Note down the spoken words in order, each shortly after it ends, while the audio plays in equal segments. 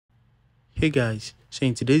Hey guys, so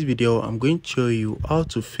in today's video I'm going to show you how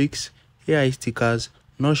to fix AI stickers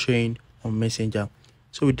not showing on Messenger.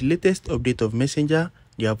 So with the latest update of Messenger,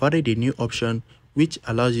 they have added a new option which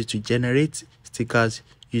allows you to generate stickers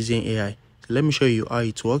using AI. So let me show you how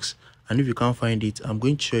it works, and if you can't find it, I'm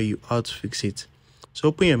going to show you how to fix it. So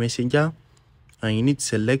open your Messenger and you need to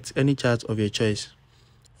select any chat of your choice.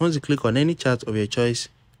 Once you click on any chat of your choice,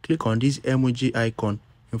 click on this emoji icon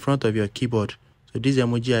in front of your keyboard. So this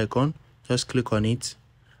emoji icon, just click on it,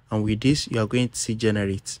 and with this you are going to see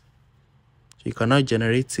generate. So you can now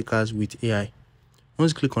generate stickers with AI.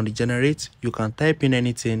 Once you click on the generate, you can type in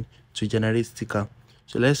anything to generate sticker.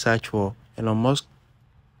 So let's search for Elon Musk,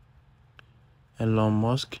 and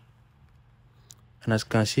as you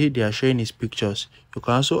can see, they are showing his pictures. You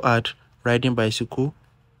can also add riding bicycle.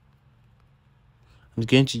 I'm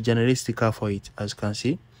going to generate sticker for it, as you can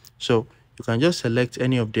see. So you can just select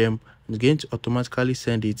any of them, and it's going to automatically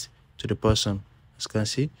send it to the person, as you can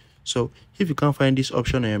see. So if you can't find this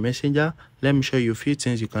option on your Messenger, let me show you a few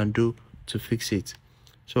things you can do to fix it.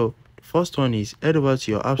 So the first one is head over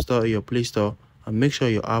to your App Store or your Play Store and make sure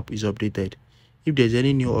your app is updated. If there's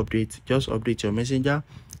any new update, just update your Messenger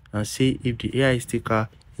and see if the AI sticker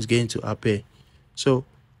is going to appear. So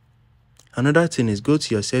another thing is go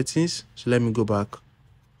to your settings. So let me go back.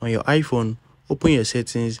 On your iPhone, open your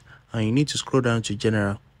settings and you need to scroll down to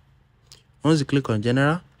general. Once you click on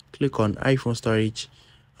general, click on iPhone storage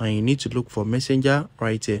and you need to look for Messenger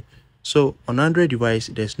right here. So on Android device,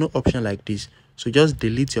 there's no option like this. So just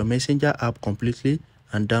delete your Messenger app completely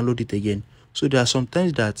and download it again. So there are some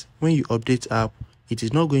times that when you update app, it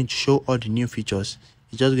is not going to show all the new features.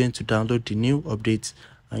 It's just going to download the new updates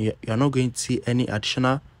and you're not going to see any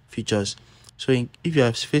additional features. So if you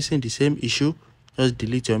are facing the same issue, just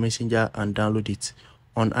delete your Messenger and download it.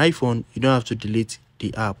 On iPhone, you don't have to delete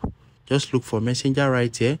the app. Just look for Messenger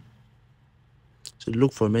right here. So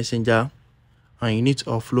look for Messenger and you need to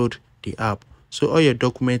offload the app. So all your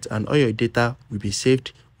documents and all your data will be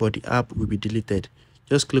saved, but the app will be deleted.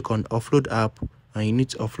 Just click on offload app and you need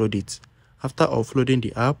to offload it. After offloading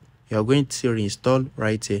the app, you are going to see reinstall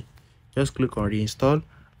right here. Just click on reinstall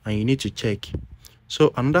and you need to check.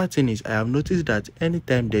 So another thing is, I have noticed that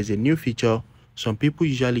anytime there's a new feature, some people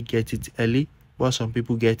usually get it early while some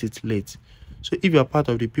people get it late. So if you're part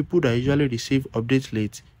of the people that usually receive updates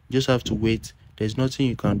late, you just have to wait. There's nothing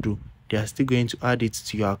you can do. They are still going to add it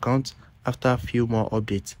to your account after a few more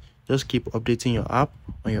updates. Just keep updating your app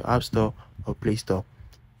on your App Store or Play Store.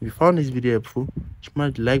 If you found this video helpful,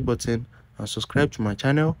 smash the like button and subscribe to my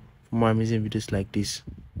channel for more amazing videos like this.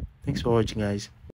 Thanks for watching, guys.